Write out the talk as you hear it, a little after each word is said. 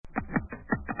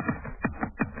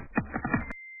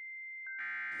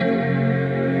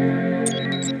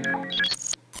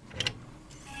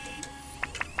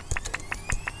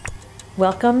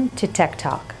Welcome to Tech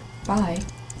Talk. Bye.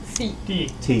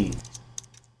 CDT.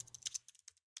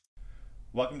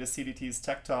 Welcome to CDT's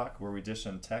Tech Talk, where we dish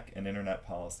on tech and internet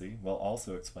policy while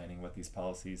also explaining what these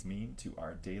policies mean to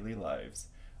our daily lives.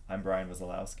 I'm Brian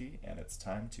Wazalowski, and it's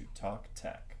time to talk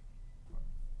tech.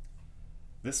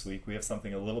 This week, we have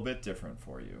something a little bit different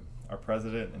for you. Our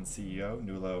president and CEO,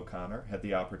 Nuala O'Connor, had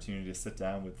the opportunity to sit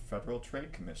down with Federal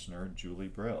Trade Commissioner Julie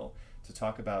Brill to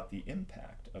talk about the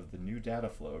impact of the new data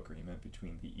flow agreement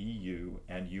between the EU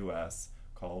and US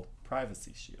called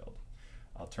Privacy Shield.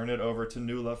 I'll turn it over to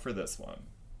Nuala for this one.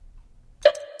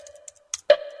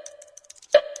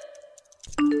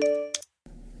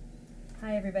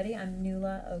 Hi everybody, I'm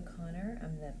Nuala O'Connor.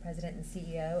 I'm the president and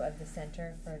CEO of the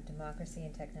Center for Democracy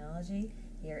and Technology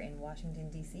here in Washington,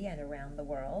 D.C. and around the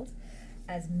world.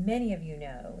 As many of you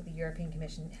know, the European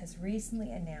Commission has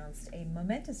recently announced a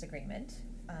momentous agreement,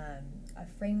 a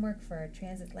framework for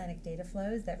transatlantic data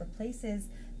flows that replaces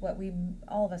what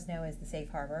all of us know as the Safe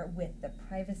Harbor with the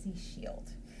Privacy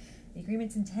Shield. The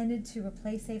agreement's intended to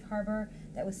replace Safe Harbor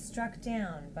that was struck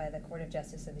down by the Court of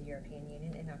Justice of the European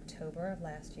Union in October of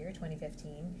last year,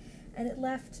 2015, and it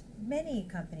left many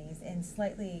companies in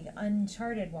slightly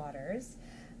uncharted waters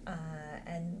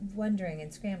and wondering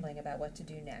and scrambling about what to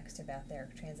do next about their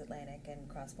transatlantic and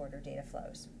cross-border data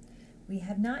flows. We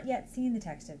have not yet seen the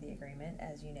text of the agreement,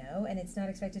 as you know, and it's not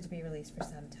expected to be released for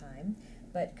some time,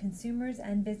 but consumers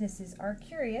and businesses are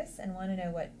curious and want to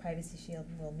know what Privacy Shield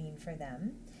will mean for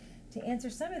them. To answer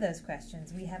some of those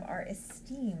questions, we have our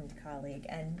esteemed colleague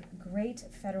and great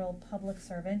federal public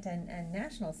servant and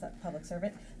national public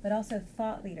servant, but also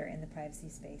thought leader in the privacy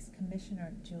space,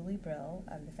 Commissioner Julie Brill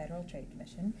of the Federal Trade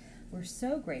Commission. We're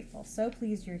so grateful, so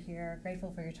pleased you're here,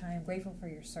 grateful for your time, grateful for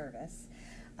your service.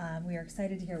 We are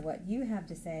excited to hear what you have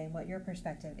to say and what your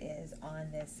perspective is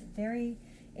on this very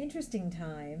interesting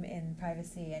time in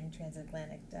privacy and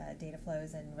transatlantic data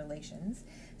flows and relations.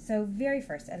 So very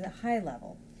first, at a high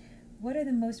level, what are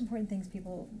the most important things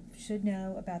people should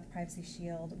know about the Privacy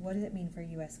Shield? What does it mean for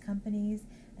U.S. companies?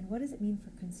 And what does it mean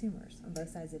for consumers on both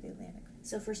sides of the Atlantic?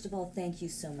 So first of all, thank you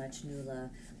so much,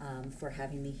 Nuala, for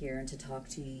having me here and to talk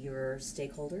to your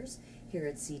stakeholders here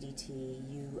at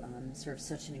CDT. You serve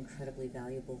such an incredibly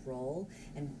valuable role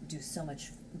and do so much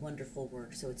wonderful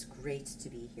work, so it's great to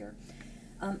be here.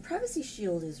 Privacy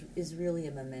Shield is really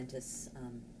a momentous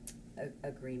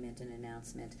agreement and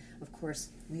announcement. Of course,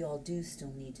 we all do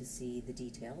still need to see the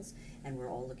details, and we're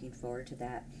all looking forward to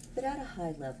that. But at a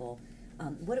high level,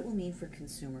 what it will mean for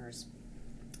consumers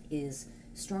is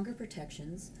stronger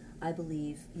protections. I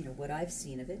believe, what I've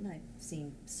seen of it, and I've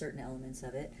seen certain elements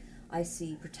of it, I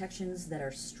see protections that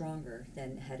are stronger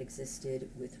than had existed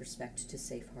with respect to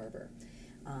Safe Harbor.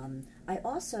 I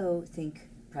also think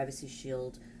Privacy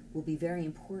Shield will be very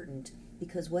important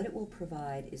because what it will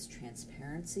provide is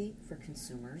transparency for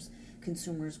consumers.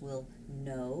 Consumers will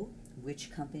know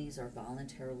which companies are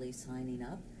voluntarily signing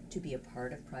up to be a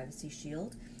part of Privacy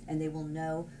Shield, and they will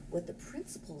know what the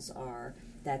principles are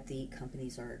that the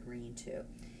companies are agreeing to.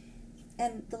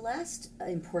 And the last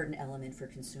important element for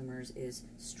consumers is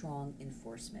strong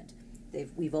enforcement.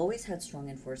 We've always had strong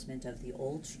enforcement of the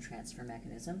old transfer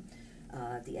mechanism.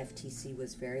 The FTC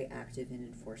was very active in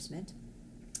enforcement.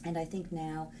 And I think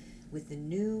now, with the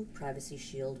new Privacy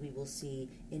Shield, we will see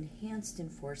enhanced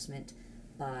enforcement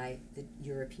by the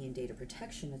European data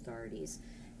protection authorities,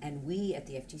 and we at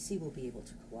the FTC will be able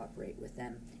to cooperate with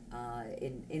them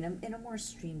in a more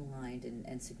streamlined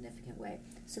and significant way.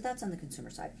 So that's on the consumer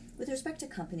side. With respect to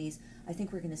companies, I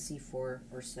think we're going to see 4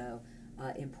 or so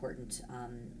important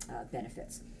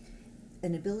benefits.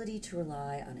 An ability to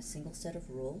rely on a single set of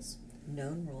rules,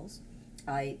 known rules.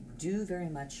 I do very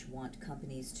much want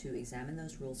companies to examine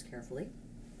those rules carefully,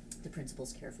 the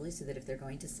principles carefully, so that if they're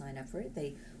going to sign up for it,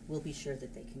 they will be sure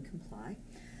that they can comply.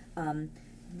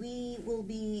 We will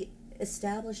be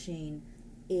establishing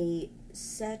a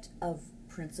set of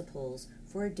principles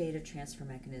for a data transfer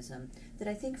mechanism that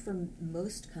I think for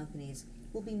most companies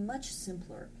will be much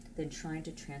simpler than trying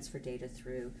to transfer data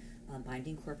through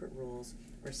binding corporate rules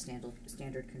or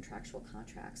standard contractual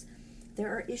contracts. There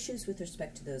are issues with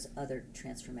respect to those other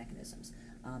transfer mechanisms.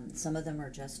 Some of them are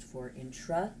just for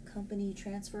intra-company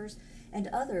transfers, and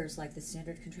others, like the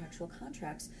standard contractual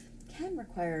contracts, can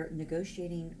require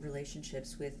negotiating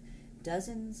relationships with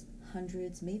dozens,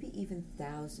 hundreds, maybe even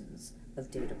thousands of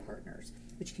data partners,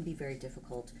 which can be very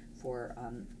difficult for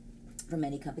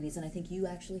many companies, and I think you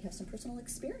actually have some personal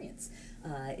experience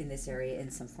in this area in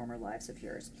some former lives of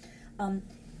yours.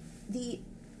 The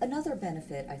Another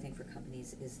benefit, I think, for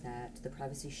companies is that the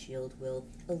Privacy Shield will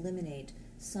eliminate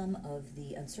some of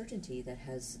the uncertainty that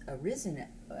has arisen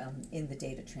in the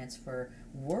data transfer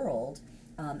world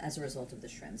as a result of the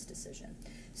Schrems decision.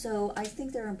 So I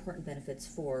think there are important benefits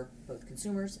for both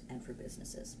consumers and for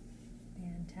businesses.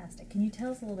 Fantastic. Can you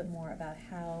tell us a little bit more about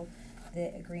how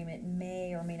the agreement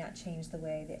may or may not change the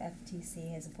way the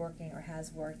FTC is working or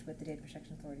has worked with the data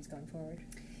protection authorities going forward?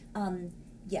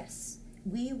 Yes.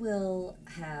 We will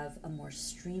have a more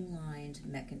streamlined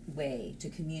way to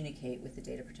communicate with the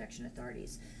data protection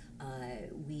authorities.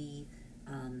 We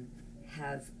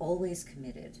have always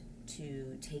committed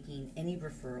to taking any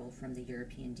referral from the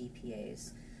European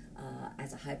DPAs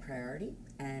as a high priority,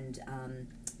 and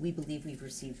we believe we've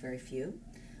received very few.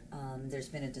 There's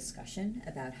been a discussion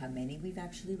about how many we've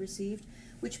actually received,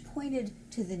 which pointed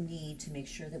to the need to make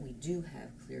sure that we do have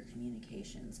clear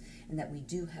communications and that we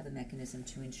do have a mechanism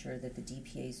to ensure that the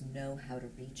DPAs know how to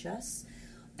reach us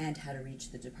and how to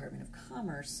reach the Department of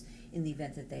Commerce in the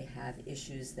event that they have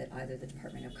issues that either the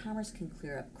Department of Commerce can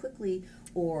clear up quickly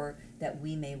or that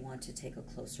we may want to take a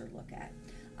closer look at.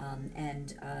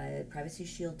 Privacy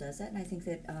Shield does that, and I think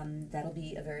that that'll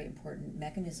be a very important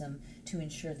mechanism to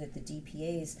ensure that the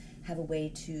DPAs have a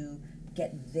way to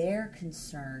get their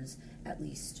concerns at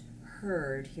least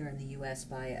heard here in the U.S.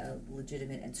 by a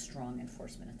legitimate and strong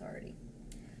enforcement authority.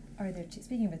 Are there,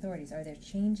 speaking of authorities, are there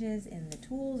changes in the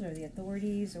tools or the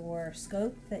authorities or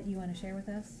scope that you want to share with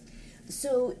us?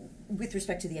 So, with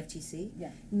respect to the FTC?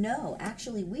 Yeah. No,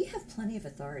 actually, we have plenty of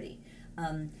authority.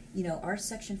 Our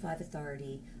Section 5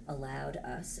 authority allowed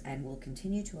us and will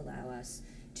continue to allow us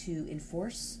to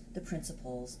enforce the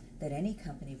principles that any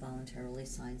company voluntarily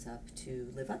signs up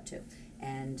to live up to.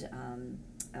 And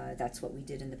that's what we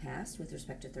did in the past with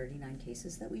respect to 39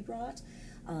 cases that we brought,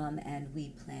 and we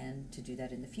plan to do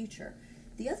that in the future.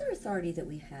 The other authority that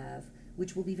we have,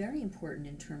 which will be very important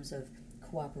in terms of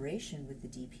cooperation with the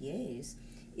DPAs,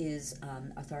 is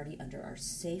authority under our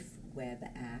Safe Web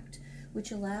Act,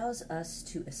 which allows us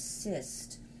to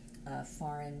assist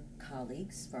foreign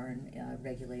colleagues, foreign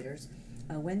regulators,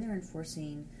 when they're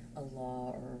enforcing a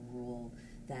law or a rule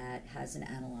that has an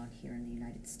analog here in the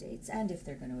United States, and if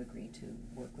they're going to agree to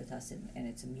work with us and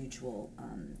it's a mutual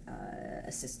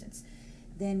assistance.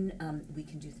 Then we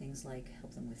can do things like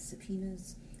help them with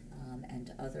subpoenas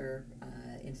and other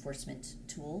enforcement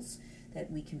tools that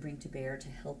we can bring to bear to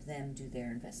help them do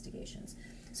their investigations.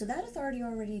 So that authority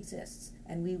already exists,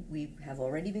 and we have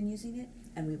already been using it,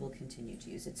 and we will continue to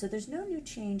use it. So there's no new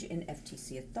change in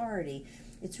FTC authority.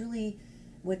 It's really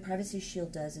what Privacy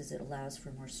Shield does is it allows for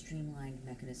a more streamlined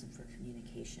mechanism for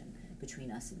communication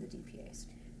between us and the DPAs.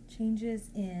 Changes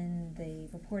in the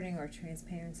reporting or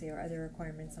transparency or other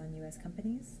requirements on U.S.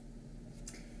 companies?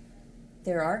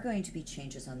 There are going to be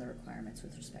changes on the requirements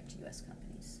with respect to U.S.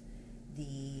 companies.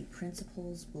 The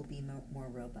principles will be more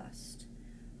robust.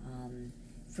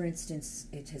 For instance,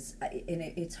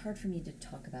 it's hard for me to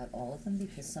talk about all of them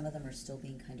because some of them are still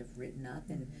being kind of written up,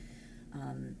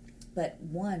 but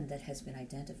one that has been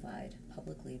identified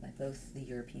publicly by both the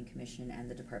European Commission and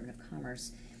the Department of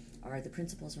Commerce are the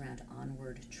principles around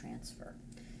onward transfer.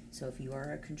 So if you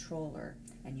are a controller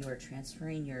and you are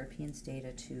transferring Europeans'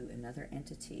 data to another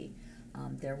entity,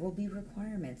 there will be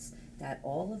requirements that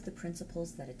all of the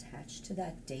principles that attach to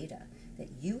that data that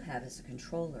you have as a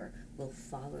controller will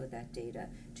follow that data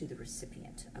to the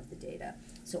recipient of the data.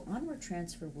 So onward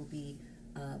transfer will be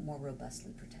more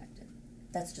robustly protected.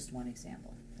 That's just one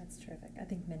example. That's terrific. I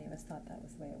think many of us thought that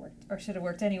was the way it worked, or should have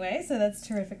worked anyway, so that's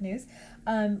terrific news.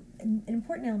 An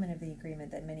important element of the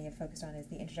agreement that many have focused on is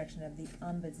the introduction of the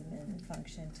ombudsman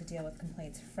function to deal with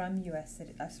complaints from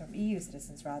EU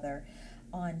citizens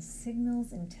on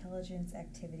signals intelligence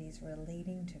activities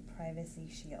relating to Privacy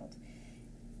Shield.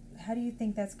 How do you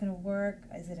think that's going to work?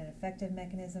 Is it an effective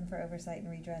mechanism for oversight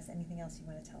and redress? Anything else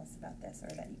you want to tell us about this,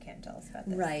 or that you can tell us about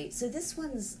this? Right. So this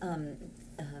one's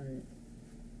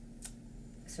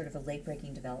sort of a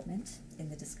late-breaking development in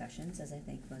the discussions, as I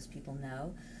think most people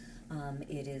know.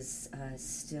 It is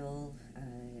still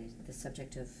the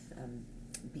subject of,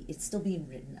 it's still being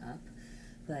written up,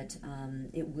 but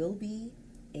it will be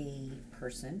a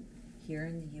person here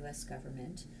in the U.S.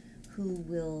 government who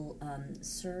will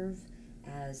serve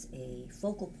as a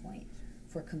focal point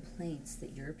for complaints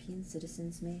that European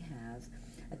citizens may have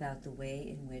about the way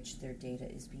in which their data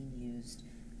is being used,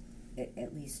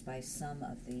 at least by some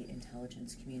of the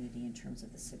intelligence community in terms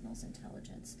of the signals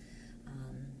intelligence.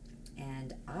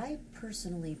 And I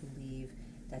personally believe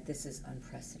that this is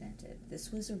unprecedented.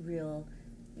 This was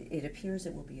it appears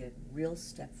it will be a real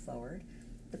step forward.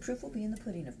 The proof will be in the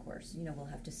pudding, of course. We'll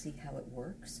have to see how it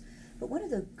works. But one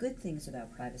of the good things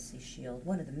about Privacy Shield,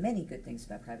 one of the many good things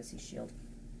about Privacy Shield,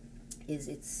 is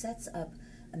it sets up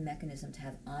a mechanism to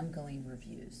have ongoing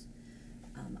reviews.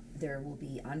 There will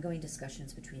be ongoing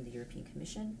discussions between the European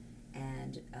Commission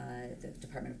and the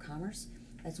Department of Commerce,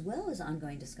 as well as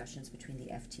ongoing discussions between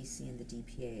the FTC and the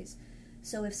DPAs.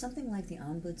 So if something like the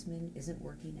Ombudsman isn't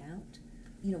working out,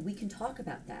 we can talk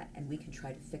about that and we can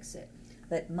try to fix it.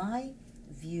 But my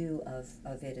view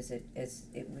of it as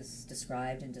it was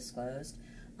described and disclosed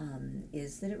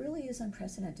is that it really is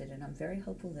unprecedented, and I'm very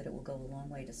hopeful that it will go a long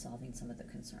way to solving some of the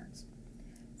concerns.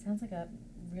 Sounds like a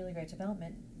really great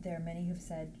development. There are many who've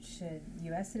said, should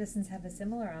U.S. citizens have a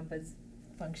similar ombuds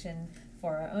function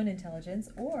for our own intelligence,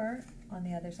 or on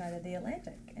the other side of the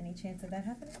Atlantic? Any chance of that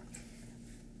happening?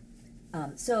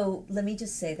 So let me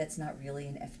just say that's not really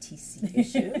an FTC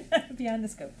issue. Beyond the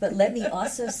scope. But let me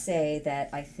also say that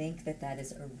I think that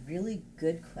is a really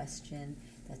good question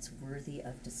that's worthy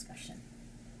of discussion.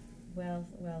 Well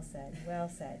said, well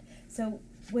said. So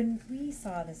when we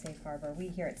saw the Safe Harbor, we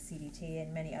here at CDT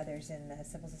and many others in the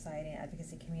civil society and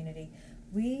advocacy community,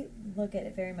 we look at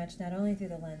it very much not only through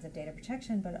the lens of data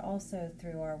protection, but also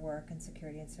through our work in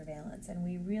security and surveillance. And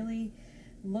we really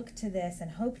looked to this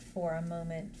and hoped for a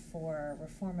moment for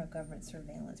reform of government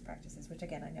surveillance practices, which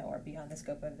again I know are beyond the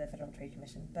scope of the Federal Trade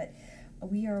Commission. But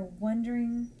we are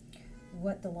wondering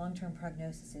what the long-term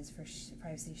prognosis is for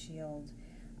Privacy Shield,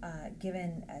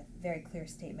 given a very clear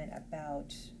statement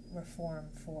about reform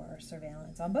for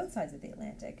surveillance on both sides of the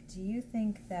Atlantic. Do you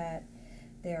think that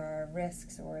there are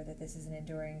risks, or that this is an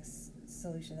enduring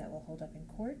solution that will hold up in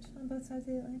court on both sides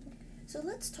of the Atlantic? So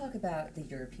let's talk about the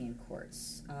European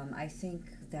courts. I think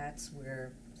that's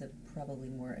where the probably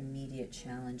more immediate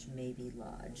challenge may be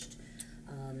lodged.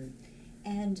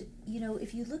 And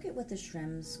if you look at what the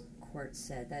Schrems Court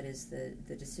said, that is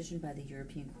the decision by the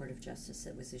European Court of Justice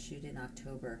that was issued in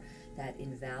October that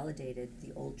invalidated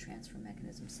the old transfer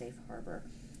mechanism, Safe Harbor,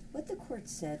 what the court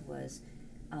said was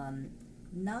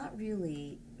not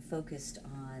really focused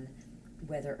on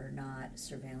whether or not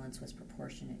surveillance was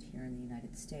proportionate here in the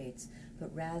United States, but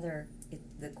rather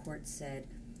the court said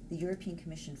the European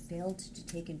Commission failed to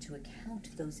take into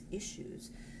account those issues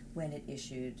when it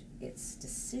issued its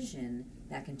decision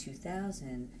back in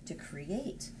 2000 to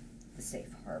create the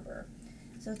Safe Harbor.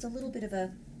 So it's a little bit of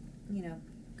a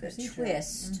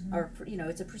twist, Mm-hmm. or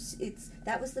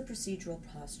that was the procedural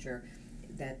posture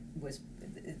that was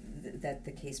that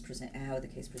the case how the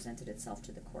case presented itself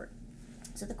to the court.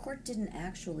 So the court didn't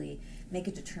actually make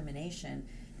a determination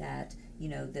that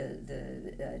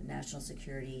the national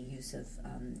security use of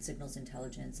signals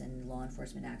intelligence and law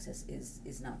enforcement access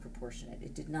is not proportionate.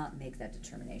 It did not make that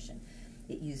determination.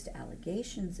 It used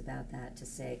allegations about that to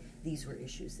say these were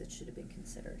issues that should have been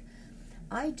considered.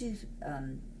 I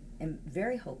am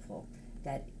very hopeful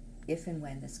that if and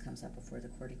when this comes up before the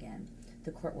court again,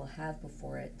 the court will have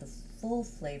before it the full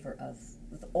flavor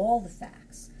with all the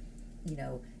facts,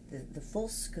 the full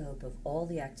scope of all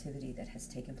the activity that has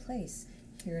taken place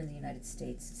here in the United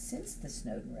States since the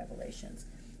Snowden revelations.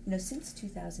 Since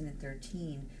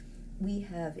 2013, we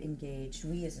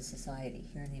as a society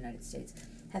here in the United States,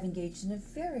 have engaged in a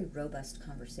very robust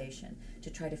conversation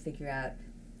to try to figure out,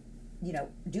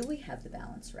 do we have the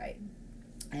balance right?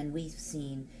 And we've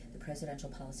seen the Presidential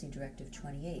Policy Directive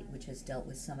 28, which has dealt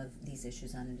with some of these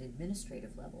issues on an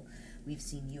administrative level. We've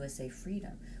seen USA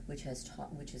Freedom, which has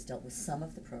dealt with some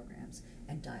of the programs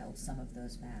and dialed some of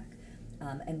those back.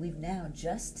 And we've now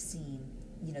just seen,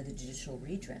 the Judicial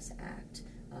Redress Act,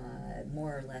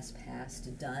 more or less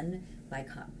passed, done by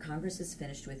Congress is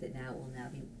finished with it now. It will now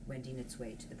be wending its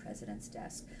way to the President's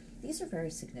desk. These are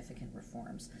very significant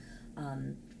reforms.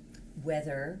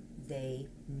 Whether they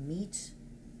meet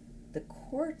the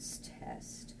court's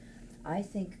test, I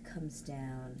think, comes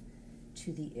down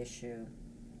to the issue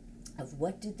of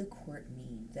what did the court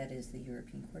mean, that is the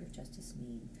European Court of Justice,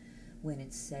 mean when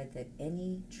it said that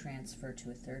any transfer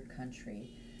to a third country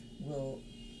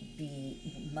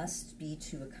must be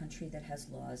to a country that has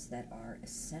laws that are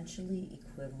essentially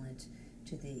equivalent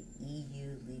to the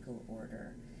EU legal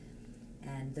order.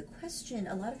 And the question,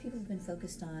 a lot of people have been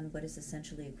focused on what is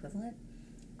essentially equivalent.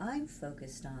 I'm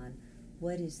focused on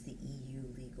what is the EU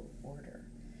legal order.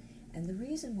 And the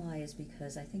reason why is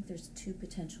because I think there's two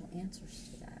potential answers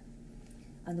to that.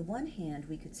 On the one hand,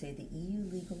 we could say the EU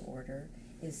legal order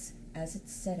is as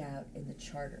it's set out in the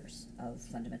charters of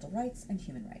fundamental rights and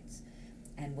human rights.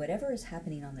 And whatever is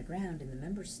happening on the ground in the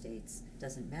member states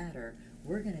doesn't matter.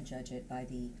 We're going to judge it by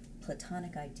the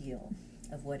Platonic ideal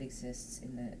of what exists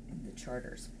in the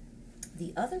charters.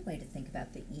 The other way to think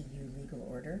about the EU legal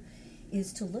order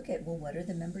is to look at, what are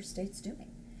the member states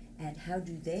doing? And how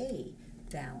do they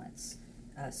balance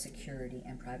security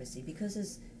and privacy, because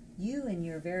as you and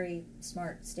your very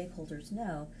smart stakeholders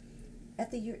know,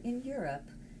 in Europe,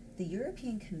 the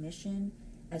European Commission,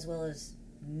 as well as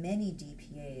many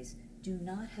DPAs, do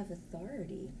not have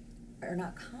authority, are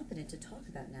not competent to talk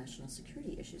about national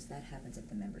security issues. That happens at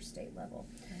the member state level.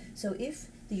 Right. So if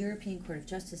the European Court of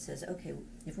Justice says, okay,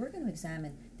 if we're going to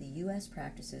examine the U.S.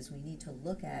 practices, we need to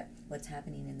look at what's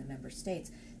happening in the member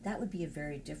states, that would be a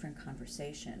very different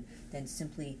conversation than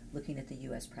simply looking at the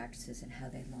U.S. practices and how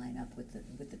they line up with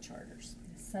the charters.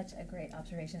 Such a great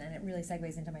observation, and it really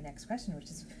segues into my next question, which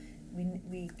is,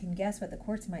 we can guess what the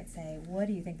courts might say. What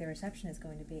do you think the reception is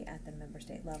going to be at the member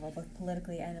state level, both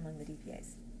politically and among the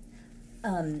DPAs?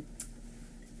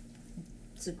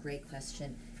 It's a great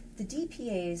question. The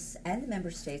DPAs and the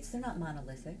member states, they're not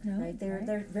monolithic, no, right?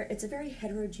 It's a very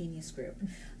heterogeneous group.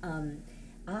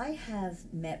 I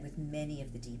have met with many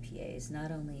of the DPAs,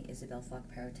 not only Isabelle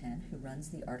Fock-Parotin, who runs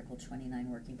the Article 29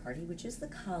 Working Party, which is the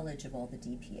college of all the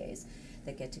DPAs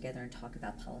that get together and talk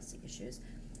about policy issues.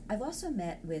 I've also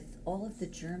met with all of the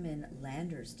German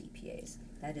Landers DPAs,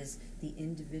 that is the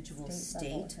individual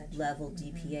state level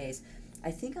DPAs. I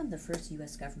think I'm the first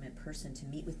U.S. government person to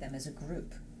meet with them as a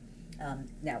group.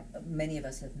 Now, many of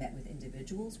us have met with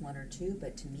individuals, one or two,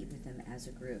 but to meet with them as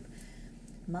a group.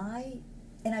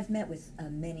 And I've met with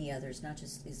many others, not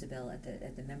just Isabelle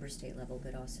at the member state level,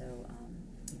 but also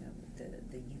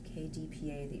the UK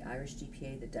DPA, the Irish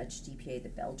DPA, the Dutch DPA, the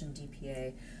Belgian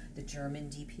DPA, the German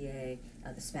DPA,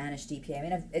 the Spanish DPA. I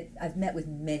mean, I've met with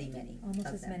many almost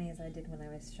of as them. many as I did when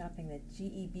I was shopping the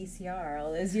GEBCR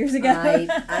all those years ago.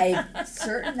 I'm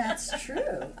certain that's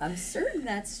true. I'm certain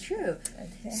that's true.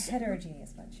 A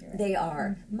heterogeneous bunch here. They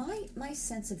are. My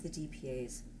sense of the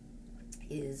DPAs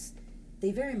is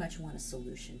they very much want a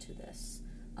solution to this.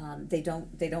 They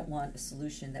don't want a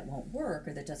solution that won't work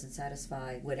or that doesn't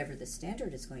satisfy whatever the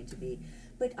standard is going to be.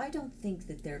 But I don't think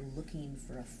that they're looking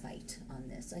for a fight on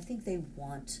this. I think they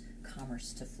want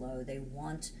commerce to flow. They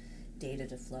want data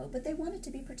to flow, but they want it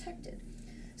to be protected.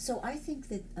 So I think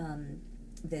that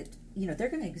they're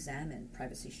going to examine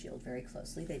Privacy Shield very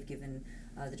closely. They've given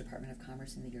the Department of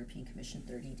Commerce and the European Commission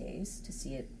 30 days to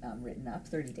see it written up,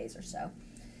 30 days or so.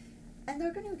 And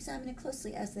they're going to examine it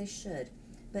closely, as they should.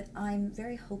 But I'm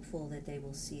very hopeful that they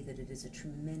will see that it is a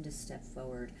tremendous step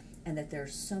forward and that there are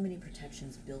so many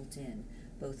protections built in,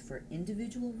 both for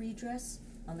individual redress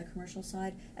on the commercial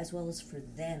side, as well as for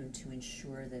them to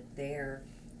ensure that their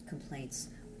complaints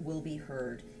will be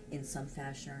heard in some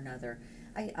fashion or another.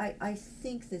 I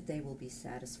think that they will be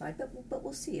satisfied, but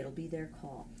we'll see. It'll be their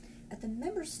call. At the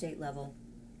member state level,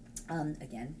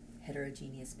 again,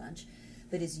 heterogeneous bunch,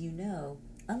 but as you know,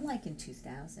 unlike in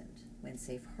 2000, when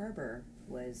Safe Harbor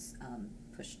was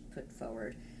put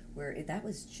forward, where that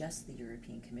was just the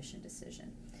European Commission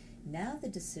decision. Now the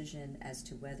decision as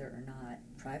to whether or not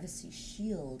Privacy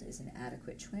Shield is an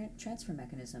adequate transfer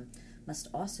mechanism must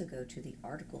also go to the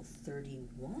Article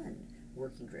 31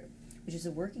 working group, which is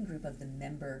a working group of the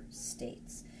member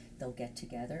states. They'll get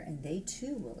together and they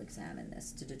too will examine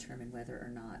this to determine whether or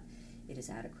not it is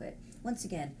adequate. Once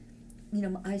again,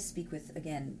 I speak with,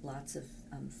 again, lots of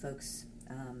folks,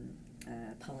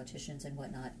 politicians and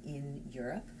whatnot in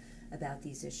Europe about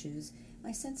these issues.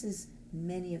 My sense is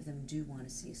many of them do want to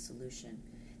see a solution.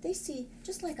 They see,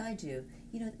 just like I do,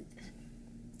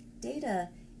 data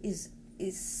is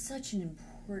such an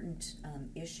important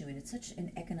issue, and it's such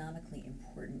an economically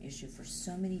important issue for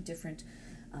so many different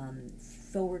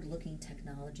forward-looking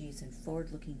technologies and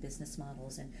forward-looking business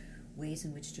models and ways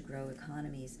in which to grow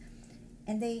economies.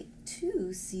 And they,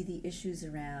 too, see the issues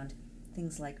around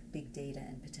things like big data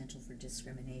and potential for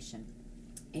discrimination,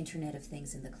 Internet of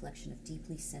Things and the collection of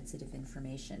deeply sensitive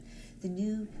information, the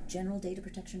new General Data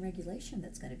Protection Regulation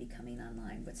that's going to be coming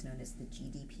online, what's known as the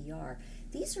GDPR.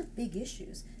 These are big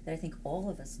issues that I think all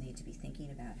of us need to be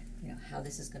thinking about, how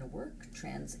this is going to work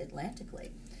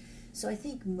transatlantically. So I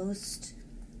think most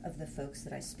of the folks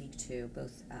that I speak to,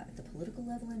 both at the political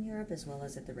level in Europe as well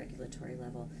as at the regulatory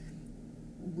level,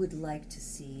 would like to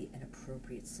see an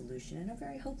appropriate solution, and I'm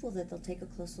very hopeful that they'll take a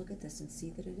close look at this and see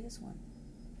that it is one.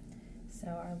 So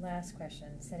our last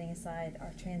question, setting aside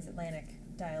our transatlantic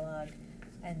dialogue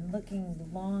and looking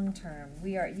long term,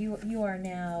 you are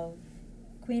now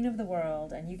queen of the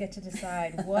world, and you get to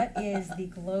decide what is the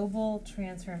global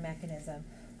transfer mechanism.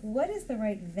 What is the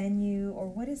right venue, or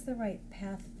what is the right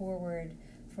path forward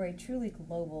for a truly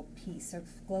global piece or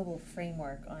global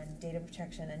framework on data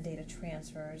protection and data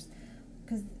transfers?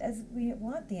 Because as we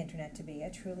want the internet to be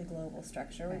a truly global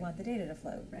structure, we want the data to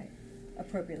flow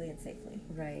appropriately and safely.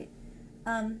 Right.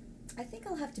 I think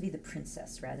I'll have to be the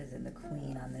princess rather than the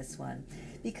queen on this one,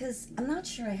 because I'm not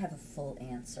sure I have a full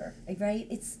answer, right?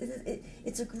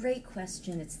 It's a great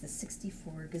question. It's the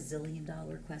 $64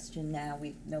 gazillion question now.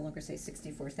 We no longer say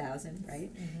 64,000,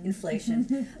 right? Mm-hmm.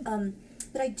 Inflation.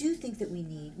 But I do think that we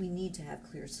need to have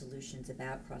clear solutions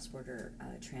about cross-border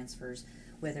transfers,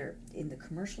 whether in the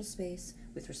commercial space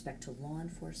with respect to law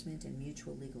enforcement and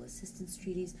mutual legal assistance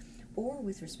treaties, or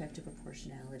with respect to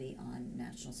proportionality on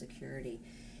national security.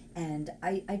 And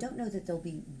I don't know that there'll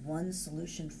be one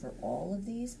solution for all of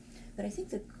these, but I think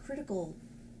the critical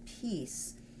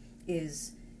piece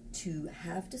is to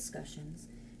have discussions,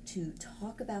 to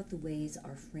talk about the ways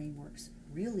our frameworks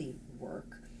really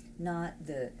work, not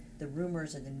the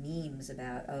rumors or the memes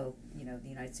about, the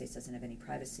United States doesn't have any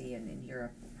privacy, and in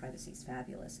Europe, privacy is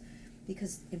fabulous.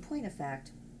 Because in point of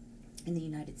fact, in the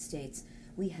United States,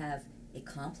 we have a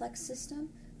complex system,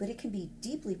 but it can be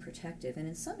deeply protective, and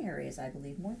in some areas, I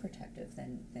believe, more protective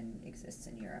than exists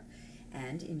in Europe.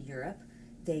 And in Europe,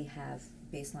 they have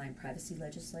baseline privacy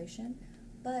legislation,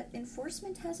 but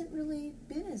enforcement hasn't really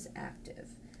been as active,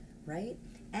 right?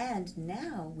 And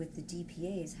now, with the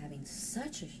DPAs having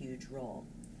such a huge role,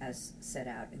 as set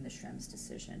out in the Schrems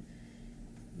decision,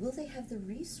 will they have the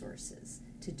resources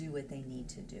to do what they need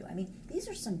to do? I mean, these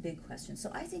are some big questions. So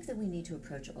I think that we need to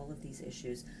approach all of these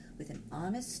issues with an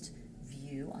honest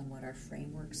view on what our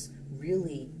frameworks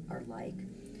really are like,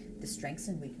 the strengths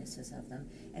and weaknesses of them,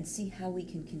 and see how we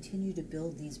can continue to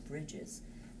build these bridges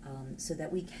so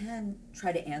that we can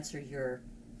try to answer your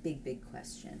big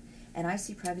question. And I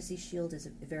see Privacy Shield as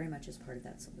very much as part of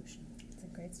that solution. It's a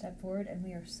great step forward, and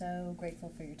we are so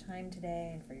grateful for your time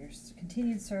today and for your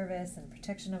continued service and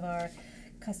protection of our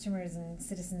customers and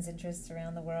citizens' interests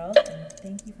around the world. And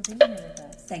thank you for being here with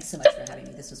us. Thanks so much for having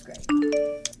me. This was great.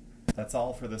 That's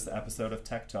all for this episode of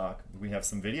Tech Talk. We have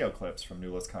some video clips from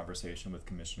NULA's conversation with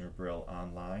Commissioner Brill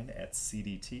online at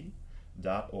cdt.org.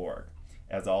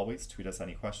 As always, tweet us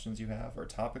any questions you have or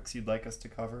topics you'd like us to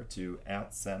cover to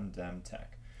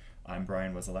 @SendDemTech. I'm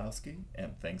Brian Wesolowski,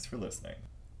 and thanks for listening.